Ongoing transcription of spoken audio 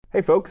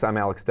Hey folks, I'm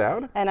Alex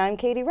Dowd. And I'm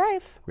Katie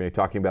Rife. We're going to be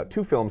talking about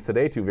two films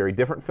today, two very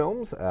different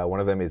films.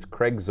 One of them is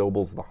Craig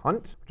Zobel's The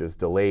Hunt, which was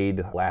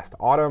delayed last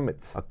autumn.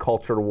 It's a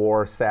culture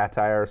war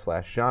satire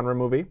 / genre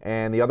movie.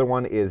 And the other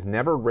one is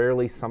Never,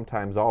 Rarely,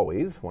 Sometimes,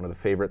 Always, one of the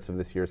favorites of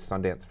this year's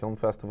Sundance Film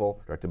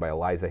Festival, directed by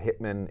Eliza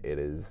Hittman. It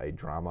is a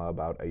drama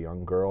about a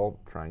young girl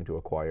trying to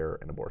acquire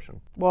an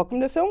abortion. Welcome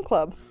to Film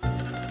Club.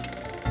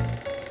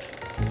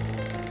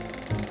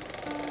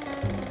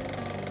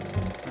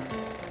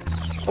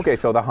 Okay,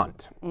 so The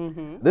Hunt.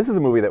 This is a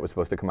movie that was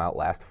supposed to come out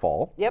last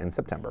fall in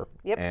September.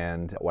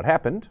 And what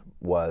happened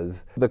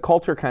was the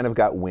culture kind of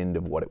got wind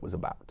of what it was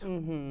about.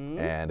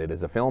 And it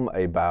is a film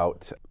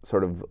about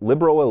sort of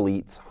liberal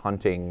elites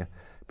hunting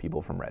people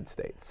from red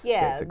states,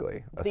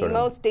 basically. The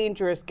most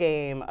dangerous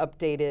game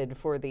updated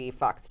for the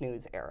Fox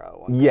News era.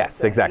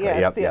 Yes, exactly.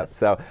 Yes.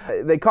 So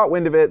they caught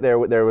wind of it. There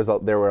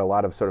were a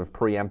lot of sort of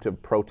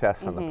preemptive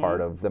protests on the part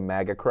of the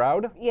MAGA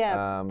crowd.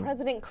 Yeah,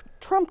 President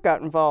Trump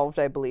got involved,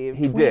 I believe,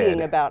 he tweeting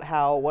did. About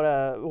how what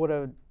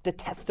a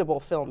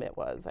detestable film it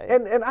was.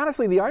 And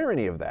honestly, the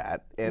irony of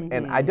that,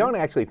 and I don't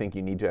actually think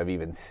you need to have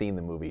even seen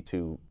the movie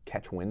to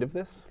catch wind of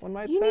this, one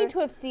might say. You need to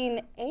have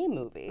seen a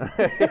movie.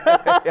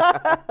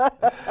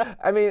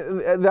 I mean,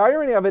 the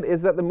irony of it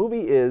is that the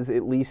movie is,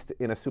 at least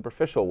in a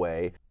superficial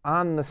way,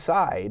 on the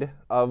side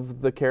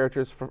of the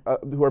characters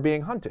who are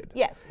being hunted.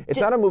 Yes. It's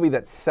not a movie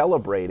that's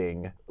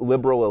celebrating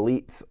liberal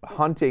elites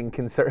hunting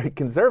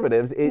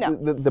conservatives. No.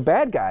 The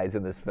bad guys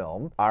in this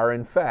film are,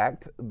 in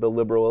fact, the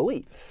liberal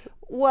elites.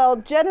 Well,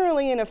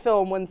 generally in a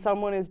film, when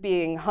someone is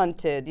being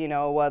hunted,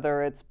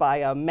 whether it's by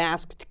a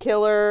masked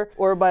killer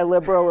or by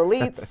liberal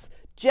elites,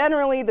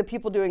 generally the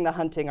people doing the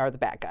hunting are the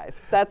bad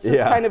guys. That's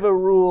just kind of a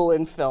rule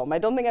in film. I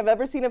don't think I've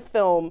ever seen a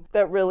film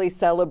that really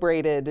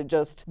celebrated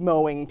just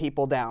mowing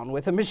people down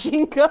with a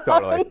machine gun.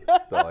 Totally.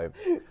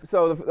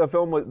 So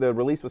the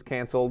release was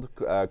canceled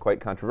quite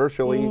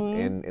controversially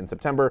in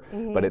September,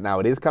 but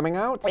now it is coming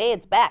out. Hey,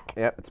 it's back.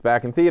 Yep, it's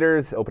back in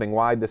theaters, opening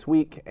wide this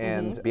week,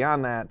 and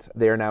beyond that,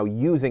 they are now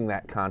using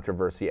that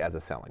controversy as a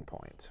selling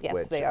point. Yes,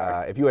 which, they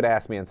are. If you had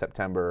asked me in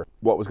September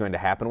what was going to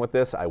happen with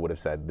this, I would have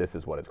said this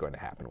is what is going to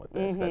happen with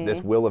this. That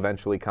this will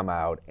eventually come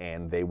out,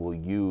 and they will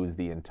use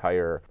the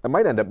entire. It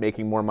might end up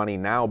making more money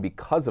now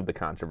because of the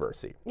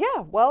controversy. Yeah,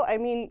 well, I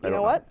mean, you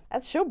know what?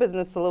 That's show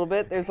business a little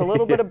bit. There's a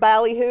little bit of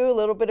ballyhoo, a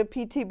little bit of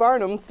P.T.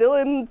 Barnum still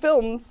in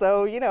films,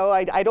 so,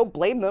 I don't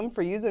blame them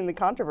for using the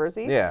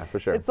controversy. Yeah, for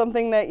sure. It's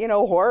something that,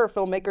 horror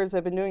filmmakers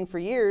have been doing for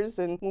years,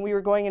 and when we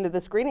were going into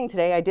the screening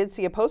today, I did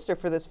see a poster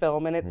for this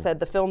film, and it said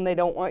the film they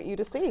don't want you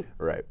to see.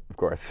 Right, of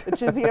course.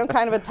 Which is,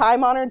 kind of a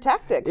time-honored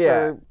tactic.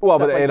 Yeah, for well,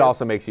 but stuff like it this.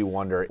 also makes you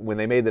wonder, when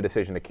they made the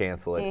decision to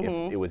cancel it,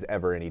 if it was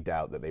ever any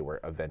doubt that they were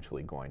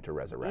eventually going to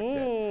resurrect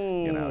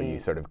it. You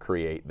sort of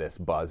create this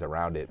buzz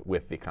around it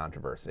with the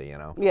controversy,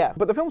 Yeah.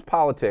 But the film's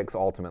politics,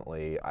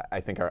 ultimately,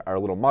 I think are a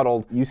little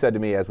muddled. You said to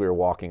me as we were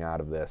walking out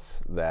of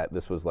this that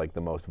this was like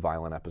the most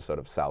violent episode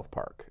of South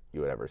Park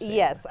you had ever seen.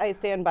 Yes, I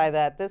stand by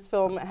that. This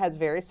film has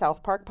very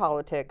South Park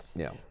politics,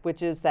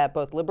 which is that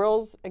both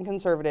liberals and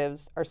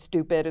conservatives are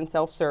stupid and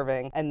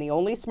self-serving, and the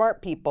only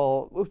smart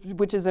people,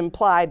 which is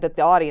implied that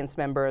the audience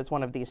member is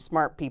one of these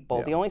smart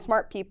people, the only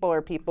smart people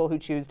are people who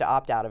choose to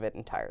opt out of it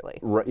entirely.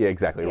 Yeah,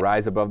 exactly.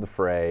 Rise above the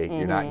fray.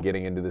 You're not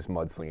getting into this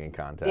mudslinging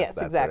contest. Yes,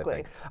 that exactly.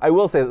 Sort of thing. I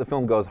will say that the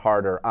film goes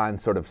harder on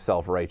sort of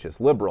self-righteous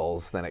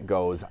liberals than it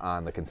goes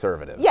on the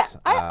conservatives. Yeah,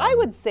 I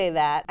would say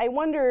that. I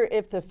wonder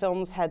if the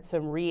films had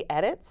some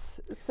re-edits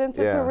since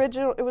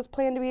it was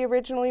planned to be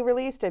originally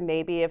released, and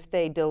maybe if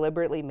they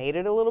deliberately made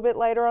it a little bit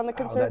lighter on the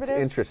conservatives. That's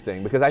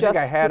interesting, because I think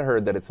I had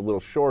heard that it's a little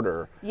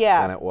shorter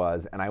than it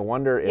was, and I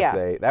wonder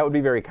if that would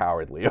be very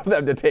cowardly of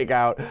them to take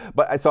out.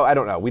 But so I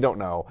don't know. We don't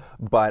know.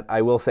 But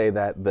I will say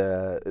that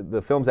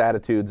the film's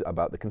attitudes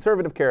about the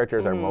conservative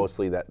characters are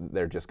mostly that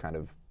they're just kind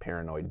of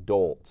paranoid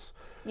dolts.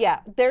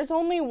 Yeah, there's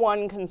only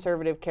one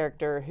conservative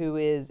character who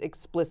is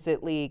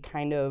explicitly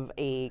kind of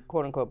a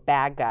quote-unquote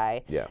bad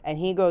guy, and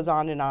he goes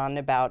on and on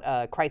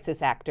about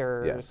crisis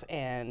actors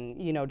and,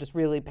 just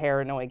really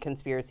paranoid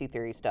conspiracy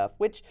theory stuff,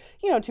 which,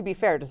 to be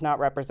fair, does not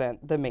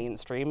represent the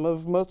mainstream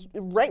of most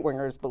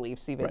right-wingers'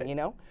 beliefs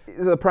even,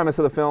 The premise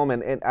of the film,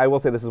 and I will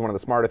say this is one of the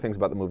smarter things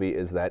about the movie,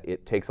 is that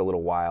it takes a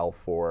little while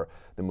for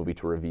the movie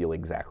to reveal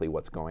exactly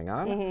what's going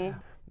on.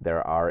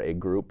 There are a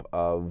group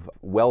of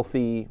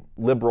wealthy,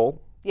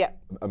 liberal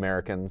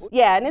Americans.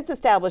 Yeah, and it's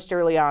established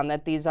early on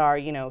that these are,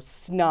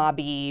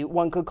 snobby,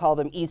 one could call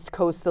them East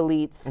Coast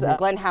elites.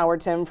 Glenn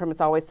Howerton from It's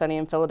Always Sunny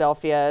in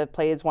Philadelphia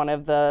plays one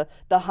of the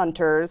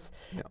hunters,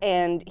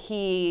 and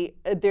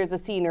there's a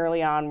scene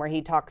early on where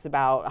he talks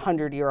about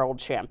 100-year-old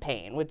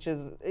champagne, which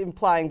is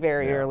implying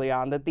very early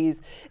on that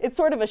it's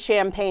sort of a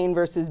champagne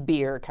versus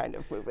beer kind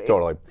of movie.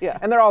 Totally. Yeah.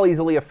 And they're all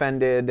easily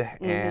offended,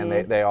 and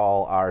they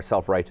all are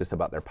self-righteous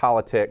about their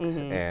politics,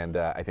 and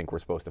I think we're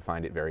supposed to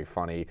find it very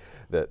funny,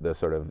 the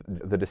sort of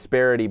the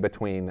disparity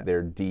between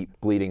their deep,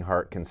 bleeding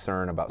heart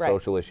concern about Right.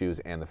 social issues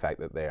and the fact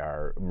that they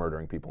are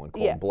murdering people in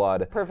cold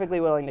blood. Perfectly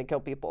willing to kill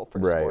people for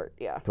Right. sport.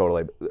 Yeah.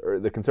 Totally.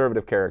 The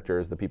conservative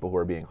characters, the people who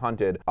are being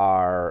hunted,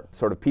 are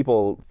sort of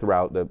people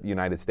throughout the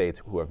United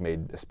States who have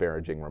made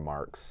disparaging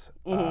remarks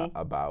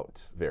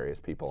about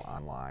various people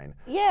online.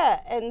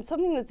 Yeah, and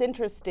something that's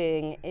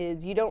interesting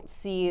is you don't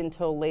see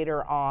until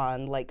later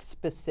on, like,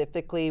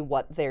 specifically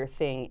what their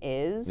thing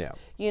is. Yeah.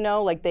 You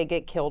know, like, they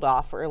get killed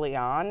off early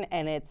on,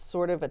 and it's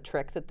sort of a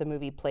trick that the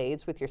movie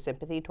plays with your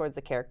sympathy towards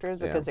the characters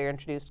because they're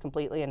introduced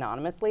completely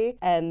anonymously.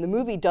 And the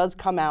movie does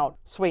come out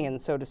swinging,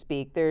 so to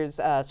speak. There's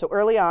so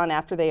early on,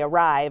 after they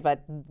arrive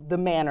at the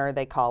manor,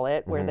 they call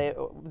it, where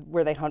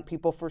they hunt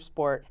people for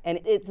sport, and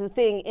it's the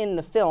thing in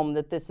the film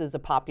that this is a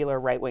popular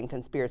right-wing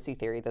conspiracy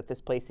theory that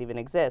this place even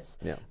exists,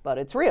 but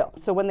it's real.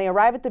 So when they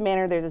arrive at the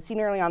manor, there's a scene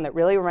early on that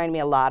really reminded me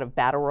a lot of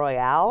Battle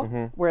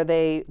Royale, where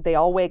they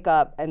all wake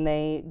up and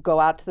they go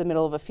out to the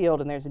middle of a field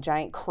and there's a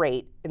giant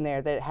crate in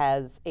there that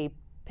has a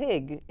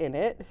pig in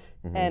it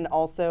and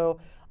also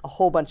a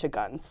whole bunch of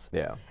guns.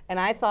 Yeah. And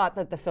I thought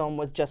that the film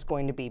was just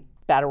going to be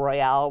Battle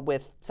Royale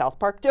with South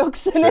Park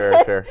jokes in Sure,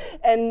 it. sure.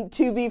 And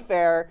to be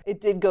fair, it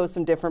did go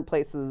some different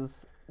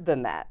places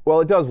than that.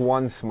 Well, it does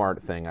one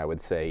smart thing, I would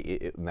say,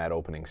 in that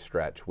opening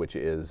stretch, which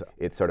is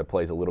it sort of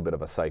plays a little bit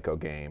of a psycho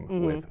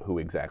game with who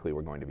exactly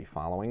we're going to be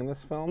following in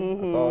this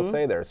film. That's all I'll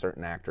say. There are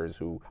certain actors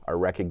who are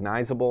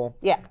recognizable,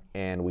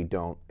 and we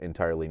don't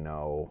entirely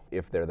know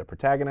if they're the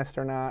protagonist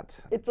or not.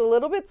 It's a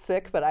little bit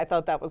sick, but I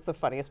thought that was the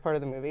funniest part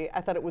of the movie.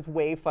 I thought it was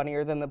way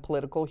funnier than the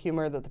political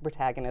humor that the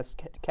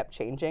protagonist kept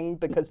changing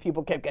because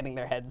people kept getting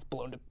their heads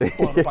blown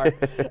apart.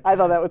 I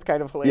thought that was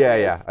kind of hilarious.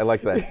 Yeah, I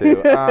like that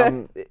too.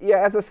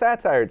 As a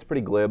satire, it's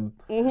pretty glib.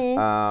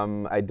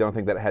 I don't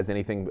think that it has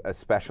anything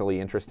especially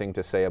interesting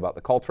to say about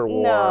the culture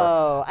war.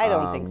 No, I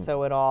don't think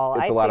so at all.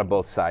 It's a lot of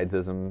both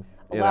sidesism.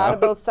 A lot of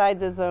both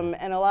sidesism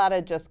and a lot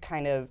of just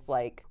kind of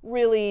like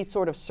really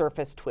sort of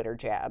surface Twitter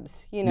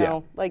jabs, you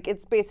know? Like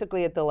it's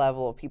basically at the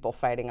level of people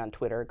fighting on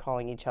Twitter,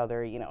 calling each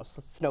other, you know,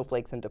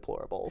 snowflakes and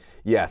deplorables.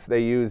 Yes,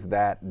 they use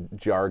that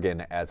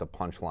jargon as a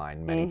punchline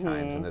many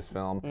times in this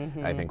film.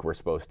 I think we're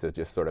supposed to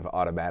just sort of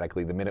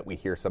automatically, the minute we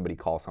hear somebody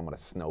call someone a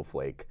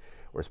snowflake,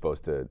 we're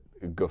supposed to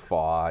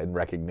guffaw in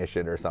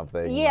recognition or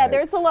something. Yeah,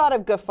 there's a lot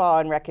of guffaw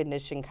and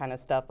recognition kind of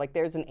stuff. Like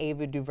there's an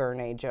Ava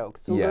DuVernay joke.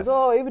 So goes,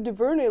 oh, Ava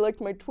DuVernay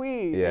liked my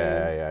tweet.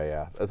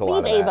 Yeah. There's a lot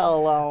of that. Leave Ava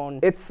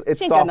alone. It's She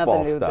ain't got nothing softball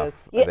to do with stuff,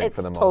 this. I Yeah, think, it's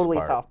for the most totally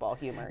part. softball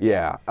humor.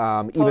 Yeah,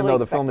 even though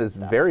the film is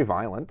very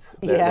violent.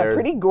 There's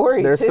pretty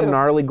gory, There's too. some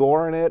gnarly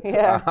gore in it.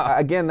 Yeah.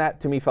 Again, that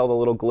to me felt a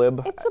little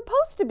glib. It's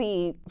supposed to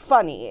be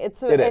funny.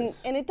 It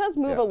is. And it does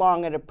move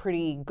along at a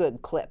pretty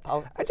good clip.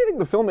 I actually think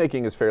the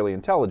filmmaking is fairly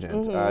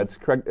intelligent. It's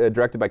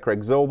directed by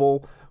Craig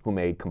Zobel, who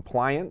made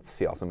Compliance.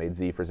 He also made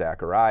Z for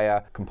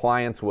Zachariah.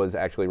 Compliance was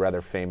actually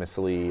rather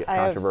famously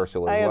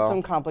controversial as well. I have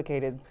some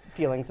complicated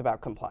feelings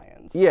about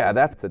Compliance. Yeah,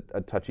 that's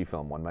a touchy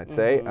film, one might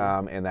say,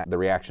 and that the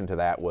reaction to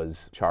that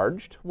was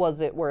charged. Was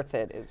it worth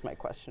it, is my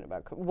question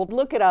about. Well,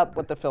 look it up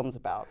what the film's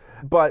about.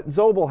 But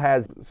Zobel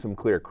has some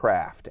clear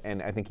craft,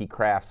 and I think he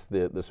crafts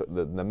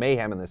the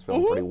mayhem in this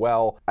film pretty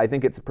well. I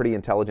think it's pretty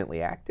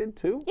intelligently acted,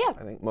 too. Yeah.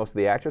 I think most of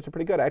the actors are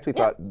pretty good. I actually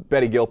thought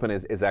Betty Gilpin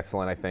is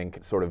excellent, I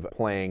think, sort of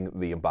playing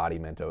the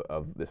embodiment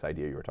of this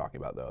idea you were talking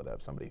about, though,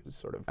 that somebody who's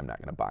sort of, I'm not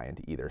going to buy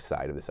into either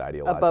side of this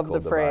ideological Above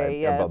the fray, divide.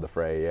 yes. Above the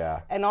fray,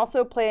 yeah. And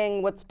also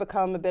playing what's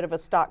become a bit of a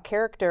stock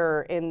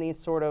character in these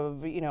sort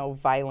of, you know,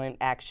 violent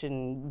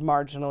action,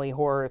 marginally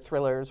horror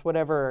thrillers,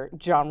 whatever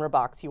genre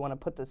box you want to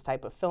put this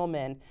type of film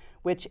in,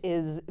 which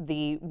is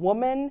the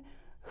woman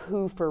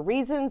who, for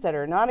reasons that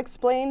are not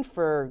explained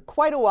for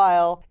quite a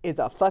while, is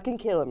a fucking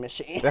killing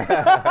machine.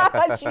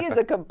 She is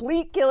a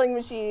complete killing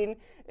machine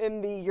in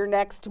the You're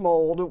Next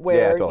mold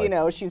where, totally. you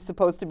know, she's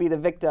supposed to be the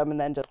victim and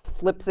then just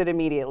flips it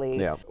immediately.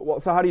 Yeah. Well,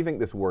 so how do you think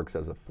this works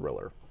as a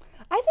thriller?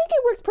 I think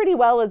it works pretty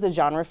well as a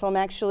genre film,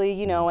 actually,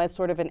 you know, as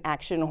sort of an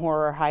action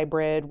horror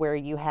hybrid where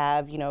you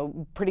have, you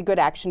know, pretty good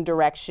action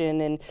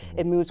direction and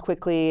it moves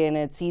quickly and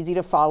it's easy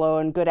to follow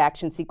and good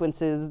action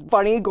sequences,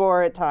 funny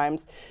gore at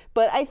times.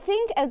 But I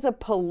think as a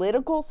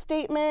political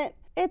statement,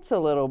 it's a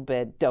little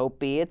bit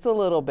dopey. It's a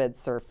little bit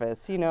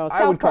surface, you know.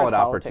 I would call it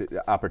politics.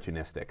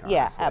 opportunistic, honestly.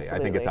 Yeah, I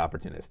think it's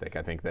absolutely. opportunistic.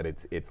 I think that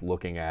it's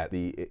looking at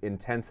the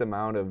intense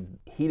amount of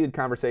heated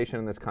conversation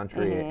in this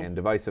country and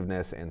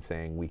divisiveness and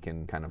saying we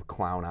can kind of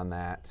clown on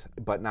that,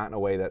 but not in a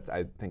way that's,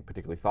 I think,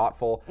 particularly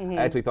thoughtful. I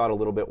actually thought a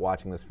little bit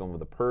watching this film of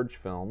the Purge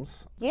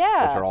films, which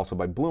are also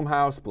by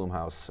Blumhouse.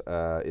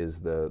 Blumhouse is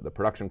the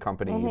production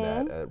company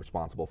that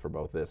responsible for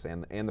both this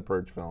and the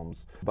Purge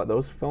films. But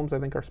those films, I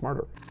think, are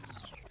smarter.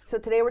 So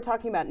today we're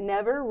talking about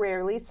Never,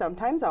 Rarely,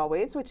 Sometimes,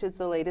 Always, which is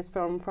the latest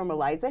film from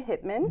Eliza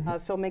Hittman, a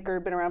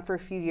filmmaker been around for a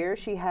few years.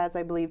 She has,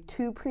 I believe,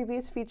 2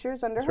 previous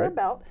features under her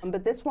belt.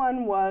 But this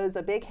one was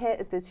a big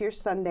hit at this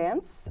year's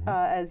Sundance,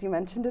 as you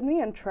mentioned in the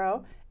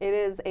intro. It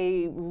is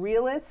a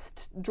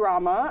realist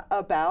drama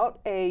about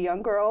a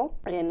young girl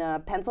in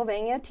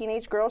Pennsylvania,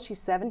 teenage girl. She's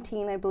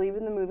 17, I believe,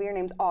 in the movie. Her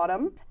name's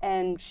Autumn,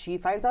 and she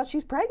finds out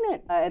she's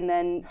pregnant. And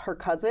then her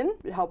cousin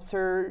helps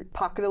her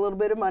pocket a little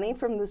bit of money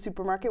from the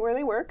supermarket where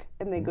they work,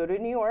 and they go to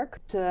New York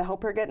to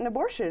help her get an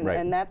abortion. Right.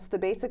 And that's the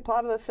basic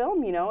plot of the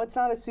film. You know, it's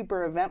not a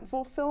super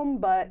eventful film,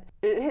 but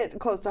it hit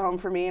close to home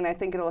for me, and I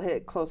think it'll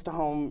hit close to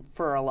home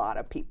for a lot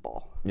of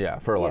people. Yeah,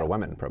 for a lot of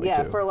women, probably, too.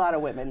 Yeah, for a lot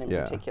of women in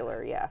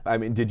particular, yeah. I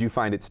mean, did you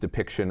find its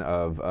depiction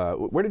of,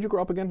 where did you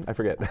grow up again? I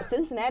forget.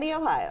 Cincinnati,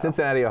 Ohio.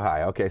 Cincinnati,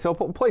 Ohio. Okay, so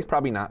place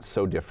probably not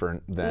so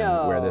different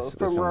than where this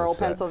from film rural is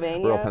set.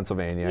 Pennsylvania. Rural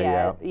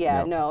Pennsylvania,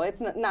 yeah. No,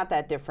 it's not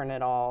that different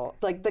at all.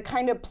 Like the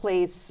kind of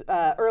place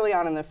early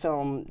on in the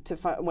film,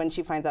 when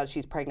she finds out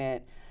she's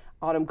pregnant,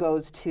 Autumn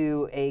goes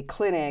to a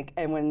clinic,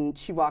 and when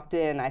she walked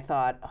in, I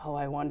thought, oh,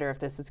 I wonder if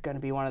this is going to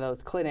be one of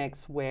those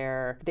clinics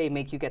where they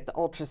make you get the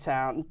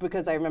ultrasound,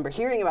 because I remember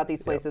hearing about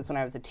these places when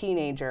I was a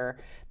teenager,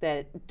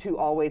 that to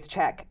always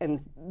check and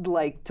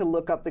like to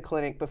look up the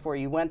clinic before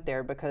you went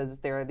there, because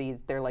they're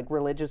like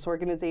religious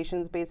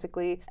organizations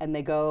basically, and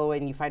they go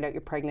and you find out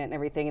you're pregnant and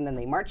everything, and then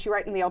they march you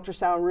right in the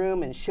ultrasound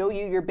room and show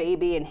you your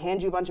baby and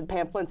hand you a bunch of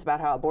pamphlets about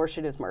how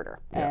abortion is murder.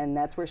 And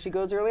that's where she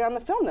goes early on in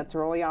the film. That's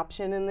her only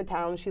option in the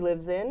town she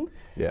lives in.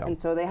 Yeah. And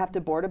so they have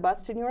to board a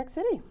bus to New York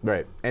City.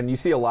 Right. And you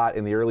see a lot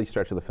in the early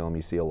stretch of the film,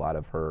 you see a lot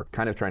of her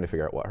kind of trying to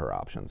figure out what her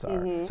options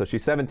are. So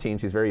she's 17,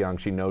 she's very young,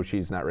 she knows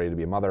she's not ready to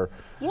be a mother.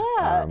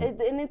 Yeah,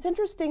 and it's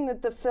interesting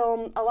that the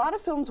film, a lot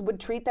of films would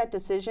treat that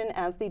decision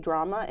as the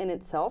drama in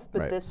itself,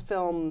 but this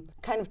film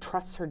kind of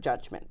trusts her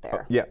judgment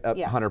there.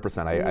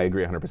 100%. I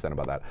agree 100%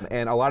 about that.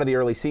 And a lot of the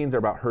early scenes are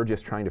about her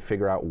just trying to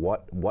figure out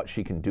what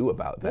she can do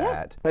about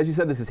that. As you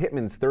said, this is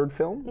Hittman's 3rd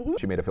film.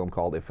 She made a film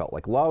called It Felt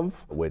Like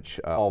Love, which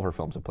all of her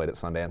films have played at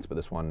Sundance, but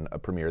this one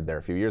premiered there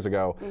a few years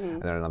ago.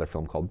 And then another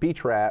film called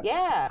Beach Rats.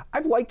 Yeah.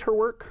 I've liked her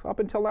work up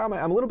until now. I'm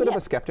a little bit of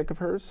a skeptic of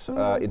hers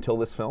until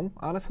this film,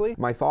 honestly.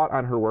 My thought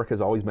on her work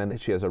has always been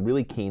that she has a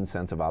really keen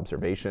sense of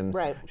observation.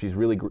 Right. She's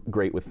really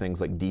great with things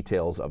like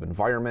details of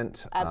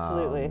environment.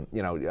 Absolutely.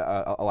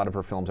 A lot of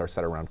her films are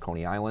set around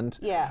Coney Island.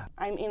 Yeah,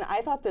 I mean,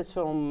 I thought this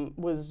film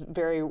was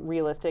very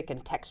realistic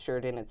and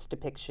textured in its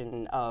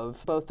depiction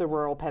of both the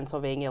rural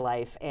Pennsylvania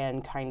life,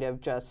 and kind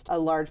of just a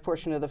large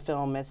portion of the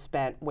film is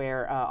spent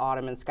where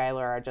Autumn and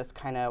Skylar are just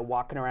kind of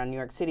walking around New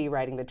York City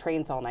riding the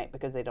trains all night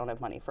because they don't have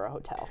money for a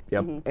hotel.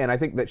 Yep. And I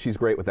think that she's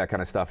great with that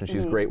kind of stuff, and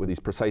she's great with these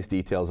precise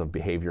details of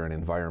behavior and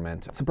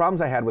environment. Some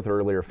problems I had with her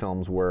earlier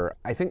films were,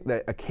 I think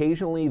that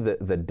occasionally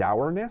the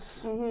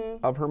dourness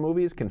of her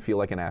movies can feel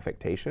like an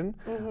affectation.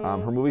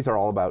 Her movies are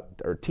all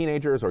about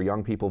teenagers or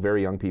young people,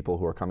 very young people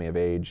who are coming of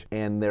age,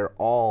 and they're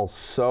all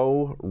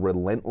so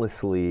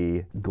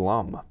relentlessly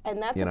glum.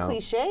 And that's a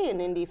cliche in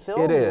indie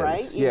film, it is,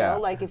 right? You know,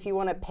 like if you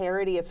want to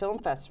parody a film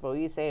festival,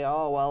 you say,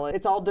 oh, well,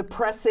 it's all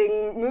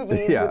depressing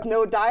movies with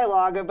no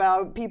dialogue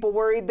about people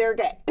worried they're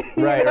gay.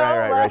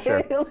 Right,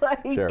 sure.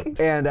 Sure.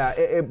 And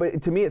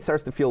but to me, it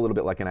starts to feel a little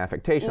bit like an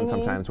affectation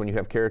sometimes when you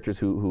have characters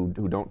who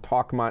don't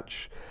talk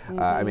much.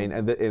 I mean,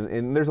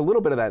 and there's a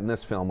little bit of that in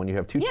this film when you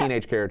have 2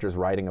 teenage characters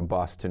riding a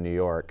bus to New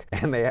York,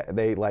 and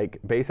they like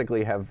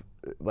basically have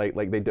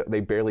they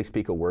barely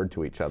speak a word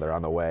to each other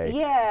on the way.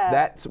 Yeah.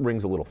 That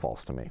rings a little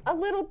false to me. A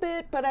little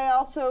bit, but I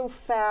also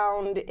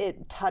found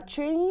it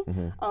touching.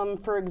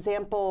 For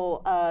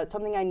example,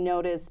 something I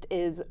noticed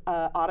is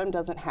Autumn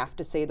doesn't have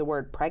to say the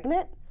word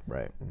pregnant.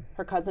 Right.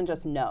 Her cousin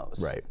just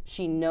knows. Right.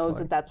 She knows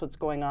that that's what's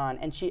going on,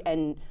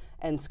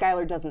 and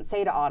Skylar doesn't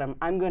say to Autumn,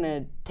 I'm going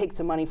to take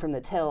some money from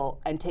the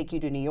till and take you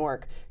to New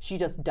York. She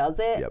just does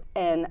it.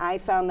 And I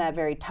found that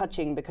very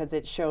touching because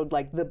it showed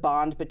like the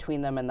bond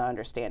between them and the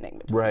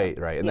understanding between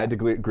them. And that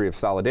degree of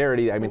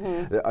solidarity. I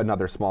mean,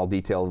 another small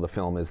detail of the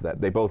film is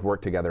that they both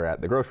work together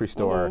at the grocery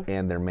store,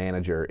 and their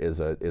manager is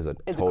a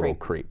total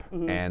creep.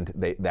 And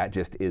that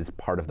just is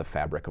part of the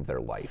fabric of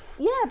their life.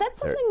 Yeah,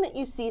 that's something that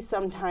you see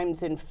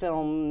sometimes in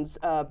films,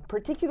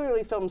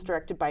 particularly films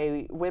directed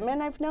by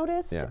women, I've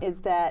noticed,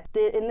 is that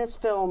in this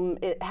film,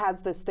 it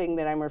has this thing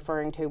that I'm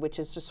referring to, which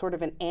is just sort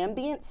of an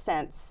ambient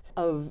sense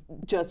of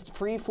just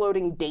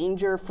free-floating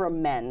danger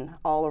from men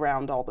all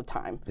around all the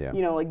time.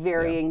 You know, like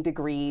varying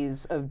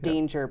degrees of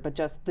danger, but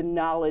just the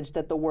knowledge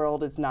that the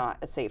world is not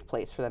a safe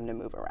place for them to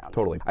move around.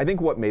 Totally. I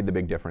think what made the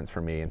big difference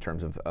for me in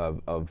terms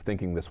of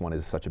thinking this one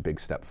is such a big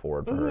step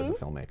forward for her as a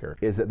filmmaker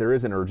is that there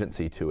is an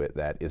urgency to it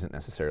that isn't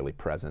necessarily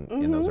present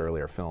in those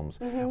earlier films,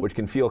 which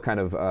can feel kind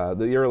of,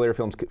 the earlier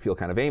films feel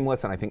kind of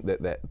aimless, and I think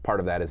that part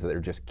of that is that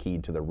they're just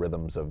keyed to the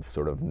rhythms of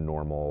sort of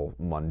normal,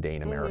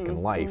 mundane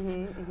American life.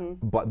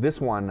 But this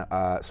one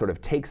sort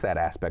of takes that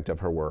aspect of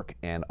her work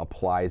and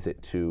applies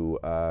it to,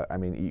 I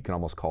mean, you can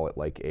almost call it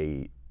like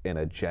an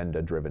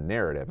agenda-driven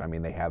narrative. I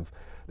mean,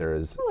 there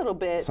is a little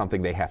bit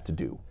something they have to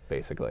do.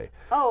 basically.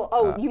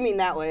 You mean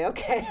that way?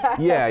 Okay.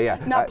 Yeah.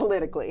 Not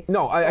politically.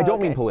 No, I don't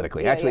mean okay.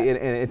 politically. Yeah, Actually, yeah.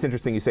 and it's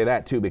interesting you say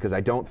that too, because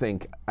I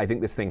think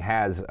this thing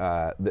has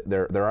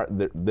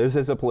this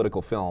is a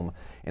political film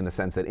in the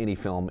sense that any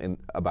film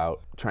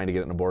about trying to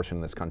get an abortion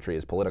in this country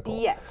is political.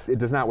 Yes. It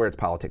does not wear its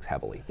politics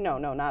heavily. No,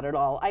 not at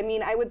all. I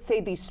mean, I would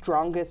say the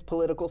strongest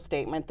political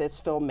statement this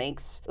film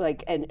makes,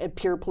 like, and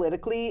pure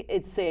politically,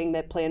 it's saying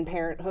that Planned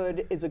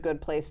Parenthood is a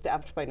good place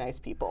staffed by nice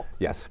people.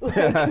 Yes.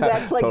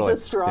 That's like Totally. the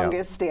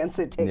strongest stance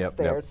it takes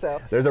there. Yep.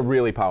 So there's a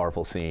really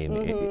powerful scene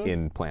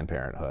in Planned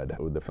Parenthood,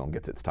 who the film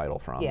gets its title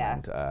from. Yeah.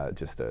 And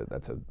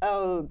that's a.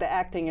 Oh, the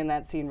acting in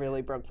that scene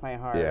really broke my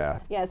heart. Yeah.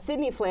 Yeah,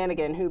 Sydney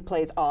Flanagan, who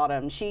plays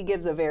Autumn, she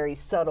gives a very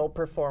subtle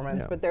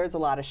performance, but there's a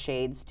lot of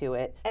shades to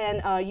it.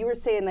 And you were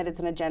saying that it's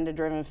an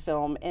agenda-driven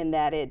film and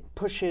that it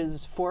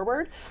pushes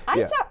forward.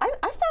 I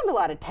found a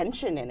lot of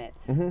tension in it,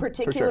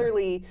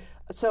 particularly.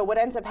 So what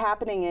ends up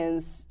happening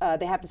is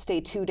they have to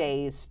stay 2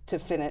 days to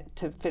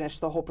finish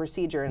the whole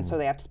procedure, and so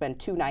they have to spend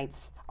 2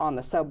 nights on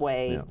the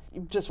subway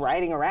just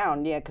riding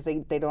around, because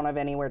they don't have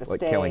anywhere to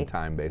stay. Like killing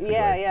time, basically.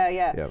 Yeah.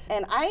 Yep.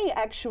 And I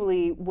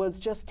actually was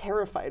just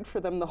terrified for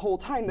them the whole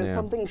time that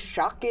something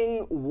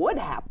shocking would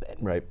happen.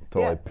 Right,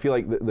 totally. Yeah. I feel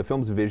like the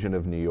film's vision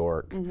of New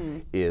York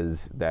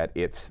is that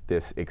it's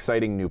this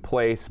exciting new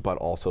place, but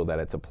also that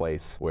it's a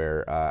place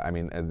where,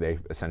 they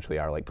essentially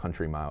are like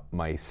country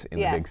mice in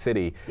the big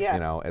city,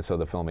 and so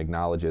the film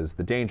acknowledges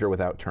the danger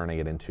without turning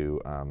it into,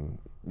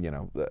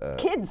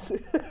 Kids.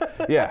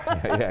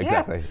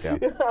 Exactly. Yeah.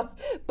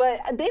 But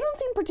they don't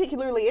seem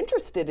particularly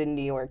interested in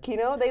New York. They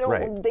don't.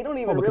 They don't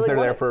even because really. they're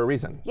want there for a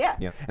reason. Yeah.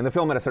 And the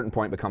film at a certain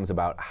point becomes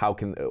about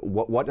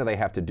what do they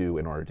have to do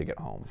in order to get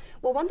home.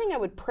 Well, one thing I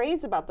would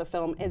praise about the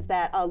film is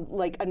that,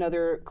 like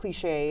another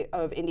cliche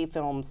of indie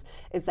films,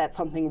 is that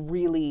something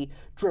really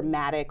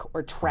dramatic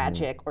or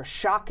tragic or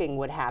shocking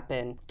would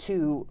happen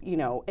to,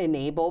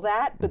 enable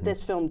that. But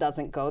this film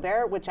doesn't go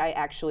there, which I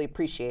actually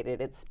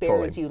appreciated. It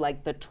spares you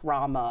like the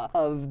trauma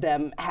of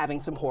them having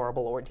some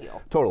horrible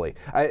ordeal. Totally.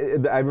 I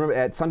remember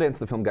at Sundance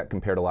the film got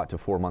compared a lot to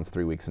 4 months,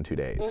 3 weeks, and 2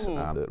 days.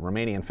 The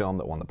Romanian film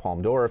that won the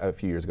Palme d'Or a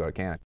few years ago at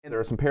Cannes. And there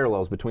are some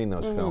parallels between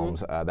those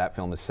films. That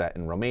film is set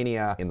in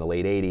Romania in the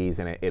late 80s,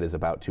 and it is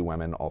about 2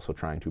 women also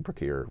trying to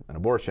procure an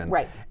abortion.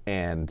 Right.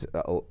 And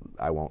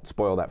I won't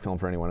spoil that film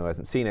for anyone who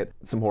hasn't seen it.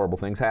 Some horrible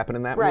things happen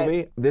in that Right.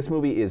 movie. This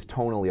movie is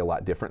tonally a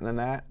lot different than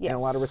that in a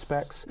lot of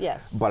respects.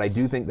 Yes. But I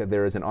do think that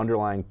there is an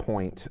underlying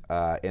point,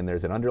 and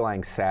there's an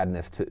underlying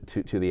sadness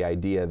to the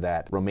idea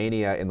that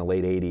Romania in the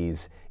late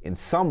 80s, in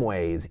some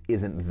ways,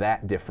 isn't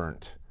that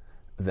different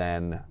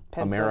than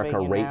America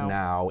right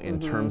now in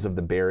terms of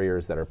the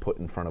barriers that are put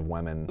in front of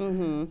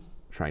women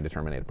trying to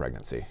terminate a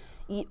pregnancy.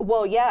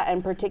 Well, yeah,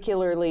 and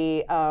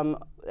particularly,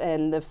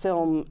 and the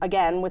film,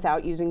 again,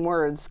 without using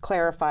words,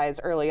 clarifies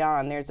early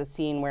on. There's a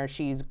scene where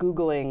she's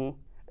Googling.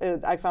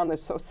 I found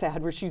this so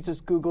sad, where she's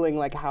just Googling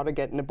like how to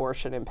get an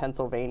abortion in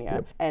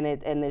Pennsylvania, and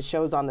it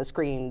shows on the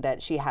screen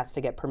that she has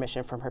to get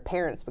permission from her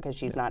parents because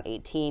she's not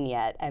 18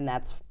 yet, and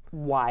that's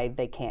why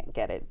they can't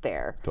get it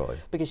there. Totally.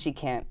 Because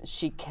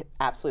she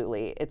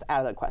absolutely, it's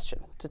out of the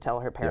question to tell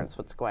her parents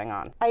what's going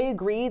on. I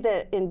agree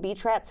that in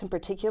Beach Rats in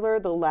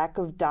particular, the lack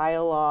of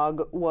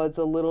dialogue was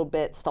a little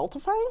bit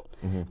stultifying,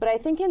 but I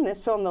think in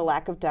this film, the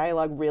lack of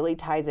dialogue really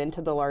ties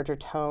into the larger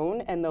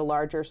tone and the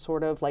larger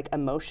sort of like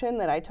emotion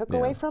that I took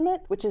away from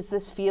it, which is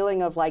this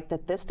feeling of like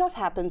that this stuff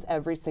happens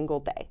every single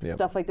day.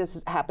 Stuff like this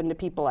has happened to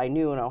people I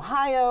knew in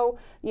Ohio.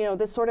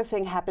 This sort of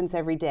thing happens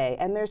every day.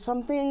 And there's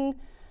something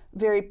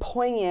very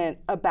poignant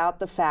about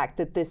the fact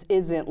that this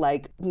isn't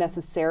like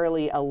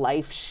necessarily a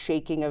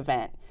life-shaking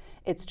event.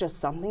 It's just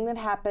something that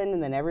happened,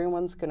 and then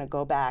everyone's going to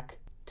go back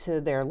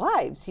to their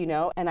lives,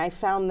 and I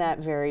found that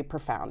very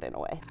profound in a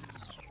way.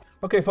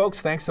 Okay, folks,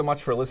 thanks so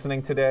much for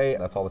listening today.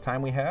 That's all the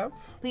time we have.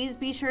 Please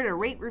be sure to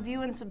rate,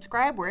 review, and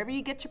subscribe wherever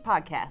you get your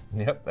podcasts.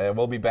 Yep, and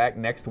we'll be back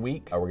next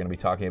week. We're going to be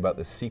talking about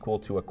the sequel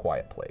to A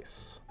Quiet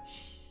Place.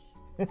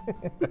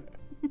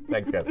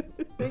 Thanks, guys.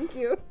 Thank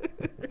you.